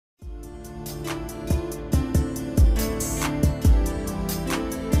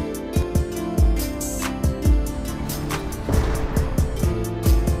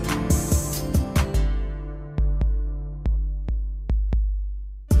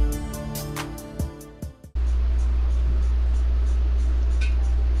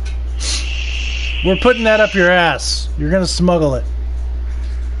We're putting that up your ass. You're gonna smuggle it.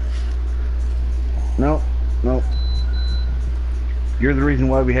 No, no. You're the reason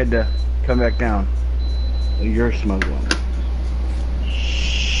why we had to come back down. You're smuggling.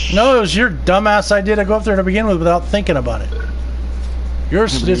 No, it was your dumbass idea to go up there to begin with without thinking about it.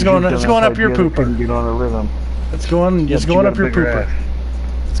 Yours is going. It's going up your pooper. Get on a rhythm. It's going. It's going up your pooper. Ass.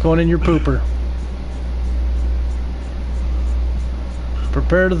 It's going in your pooper.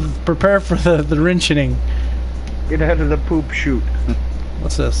 Prepare for the wrenching. Get out of the poop chute.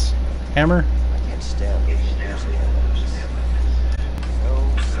 What's this? Hammer? I can't stand it.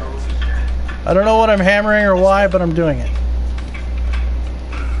 I don't know what I'm hammering or why, but I'm doing it.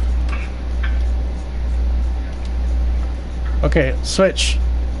 Okay, switch.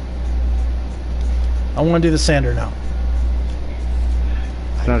 I want to do the sander now.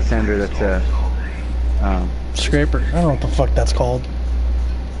 It's not a sander, that's a Scraper. I don't know what the fuck that's called.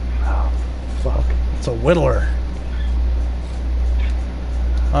 oh, fuck. It's a whittler.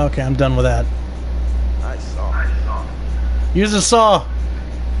 Okay, I'm done with that. Nice saw. Use a saw.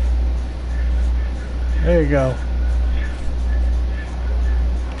 There you go.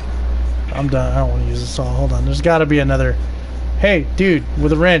 I'm done. I don't want to use a saw. Hold on. There's got to be another. Hey, dude,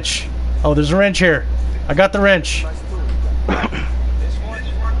 with a wrench. Oh, there's a wrench here. I got the wrench.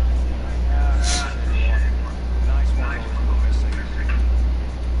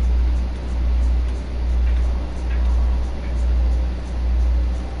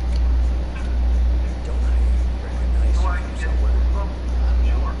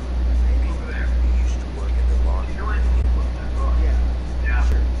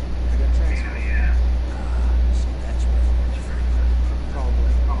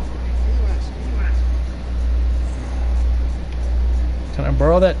 Can I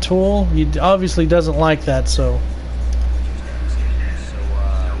borrow that tool? He obviously doesn't like that, so.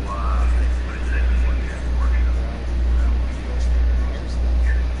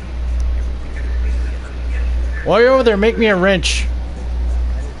 While you're over there, make me a wrench.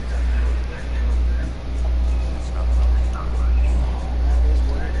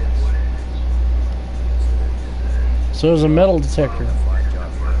 So there's a metal detector.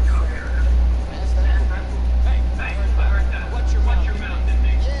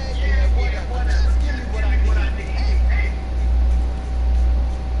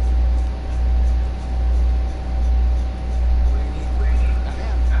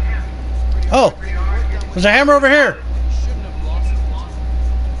 Oh, there's a hammer over here.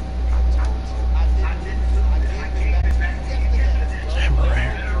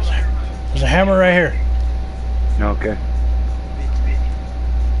 There's a hammer right here. Okay.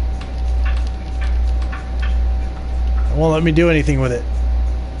 It won't let me do anything with it.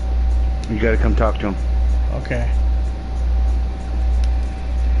 You gotta come talk to him. Okay.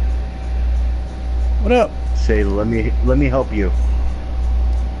 What up? Say, let me help you.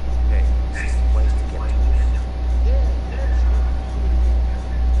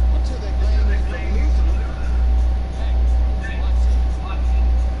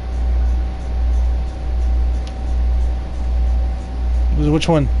 Which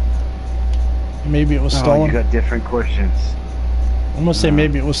one? Maybe it was stolen. Oh, you got different questions. I'm gonna say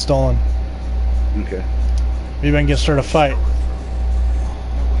maybe it was stolen. Okay. Maybe I can get start a fight.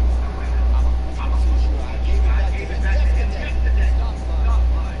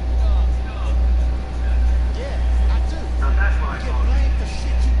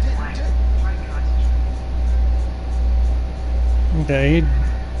 Okay,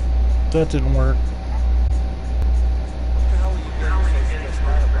 that didn't work.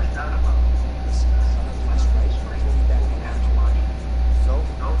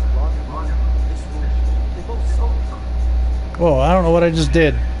 Whoa, I don't know what I just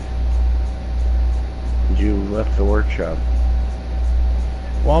did. You left the workshop.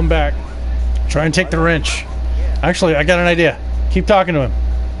 Well, I'm back. Try and take the wrench. Actually, I got an idea. Keep talking to him.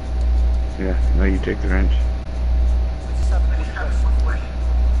 Yeah, no, you take the wrench.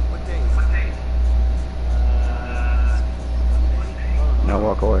 Now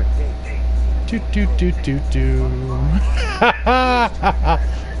walk away.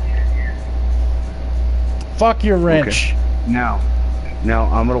 Fuck your wrench. Okay. Now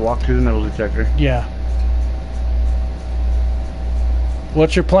I'm gonna walk through the metal detector. Yeah.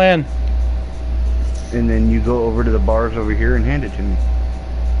 What's your plan? And then you go over to the bars over here and hand it to me.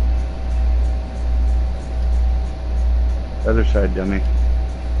 Other side, dummy.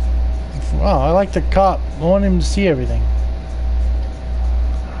 Wow, I like the cop. I want him to see everything.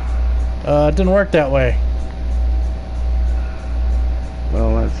 It didn't work that way.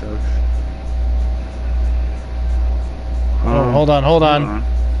 Well, that sucks. Oh, hold on. Hold on.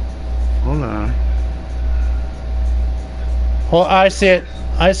 Well, I see it.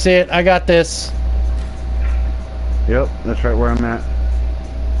 I see it. I got this. Yep, that's right where I'm at.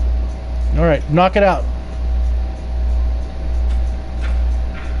 All right, knock it out.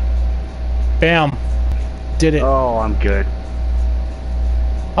 Bam. Did it. Oh, I'm good.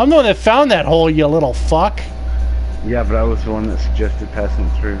 I'm the one that found that hole, you little fuck. Yeah, but I was the one that suggested passing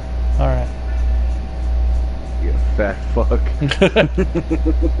it through. All right. You fat fuck.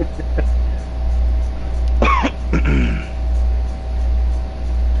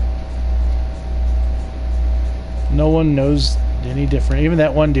 No one knows any different. Even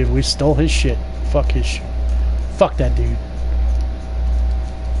that one dude, we stole his shit. Fuck his shit. Fuck that dude.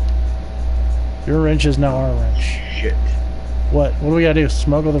 Your wrench is now our wrench. Shit. What? What do we gotta do?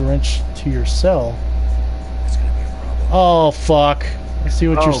 Smuggle the wrench to your cell? It's gonna be a problem. Oh, fuck. Let's see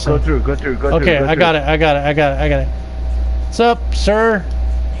what you're saying. Go through, go through, go through. Okay, I got it, I got it, I got it, I got it. What's up, sir?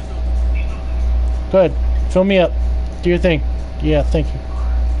 Go ahead. Fill me up. Do your thing. Yeah, thank you.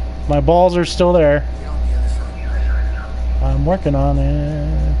 My balls are still there. Get on the other side. I'm working on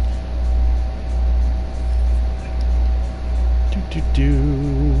it.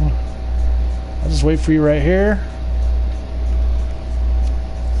 Do. I'll just wait for you right here.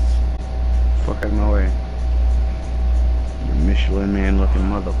 Fuck out of my way. You Michelin man looking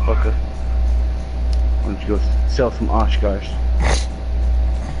motherfucker. Why don't you go sell some Oshkosh?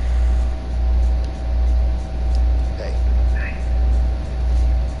 Hey.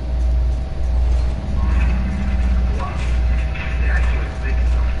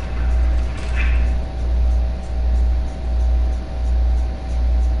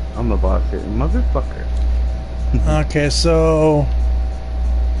 I'm the boss here, motherfucker. Okay, so...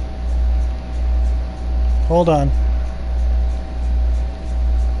 Hold on.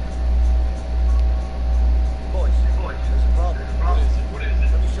 Boys, there's a problem. What is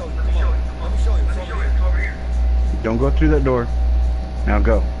it? Let me show you. Come on. Let me show you. It's over here. Don't go through that door. Now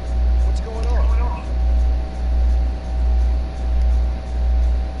go. What's going on?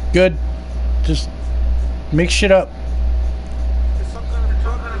 Good. Just make shit up. There's some kind of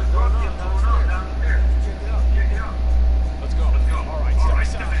trouble going on downstairs. Check it out. Let's go. All right,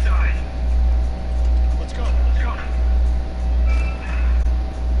 step aside. Let's go.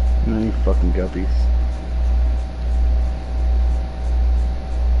 Man, you fucking guppies.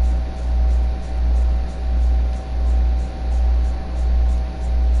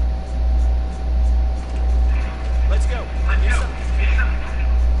 Let's go.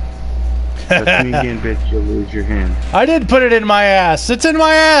 Touch me again, bitch, you'll lose your hand. I did put it in my ass. It's in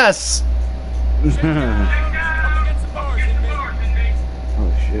my ass. Up against the bars, inmate.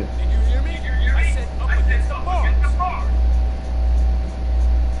 Oh shit. Did you hear me? I said up against the bars.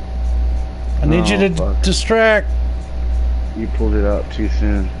 I need you Oh, to fuck. distract. You pulled it out too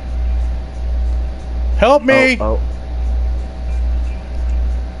soon. Help me. Oh,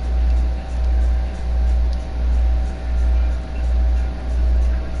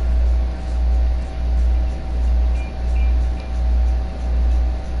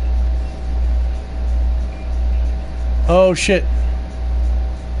 Oh shit.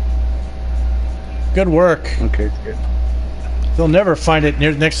 Good work. okay, it's good. They'll never find it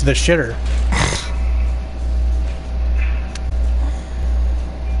near next to the shitter.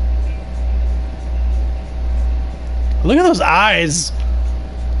 Look at those eyes.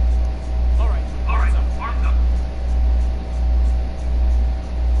 All right. Arms up.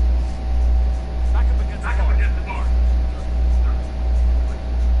 Back up against the bar.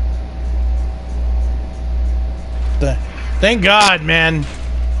 Thank God, man.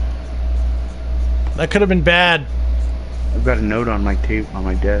 That could have been bad. I've got a note on my tape on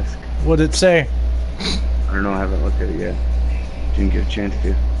my desk. What'd it say? I don't know, I haven't looked at it yet. Didn't get a chance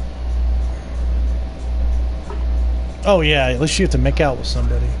to. Oh yeah, at least you have to make out with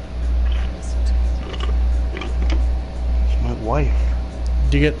somebody. It's my wife.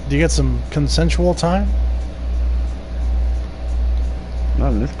 Do you get some consensual time?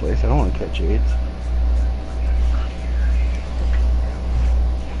 Not in this place. I don't want to catch AIDS.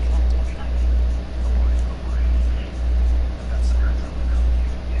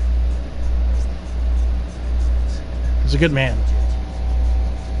 He's a good man.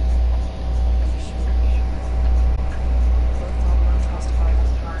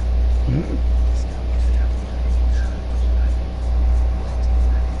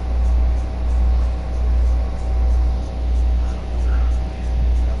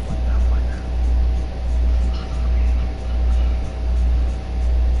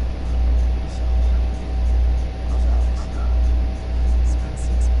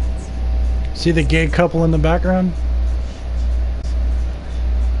 See the gay couple in the background?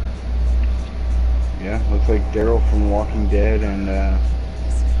 Yeah, looks looks like Daryl from Walking Dead and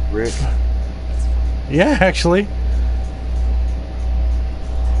Rick. Yeah, actually.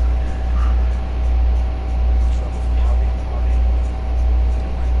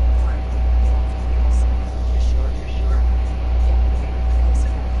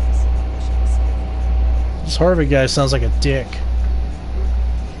 This Harvey guy sounds like a dick.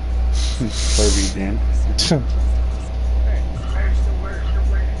 Harvey Dent.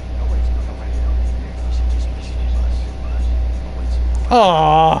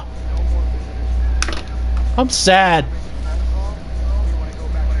 Aww. I'm sad.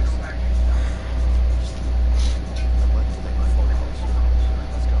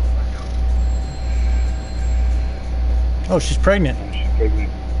 Oh, she's pregnant. She's pregnant.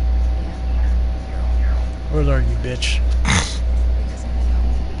 Where are you, bitch?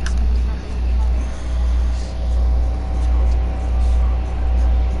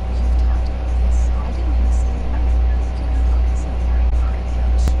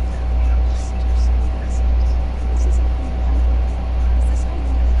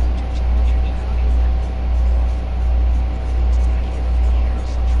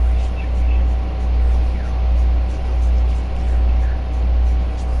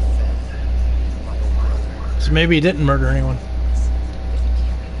 So maybe he didn't murder anyone.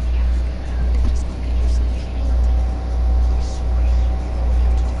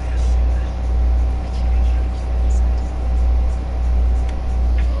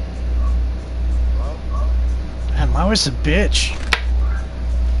 Man, my wife's a bitch.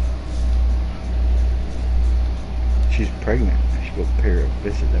 She's pregnant. I should go pay her a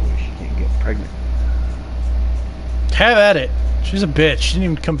visit, that way she can't get pregnant. Have at it. She's a bitch. She didn't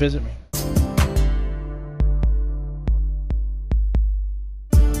even come visit me.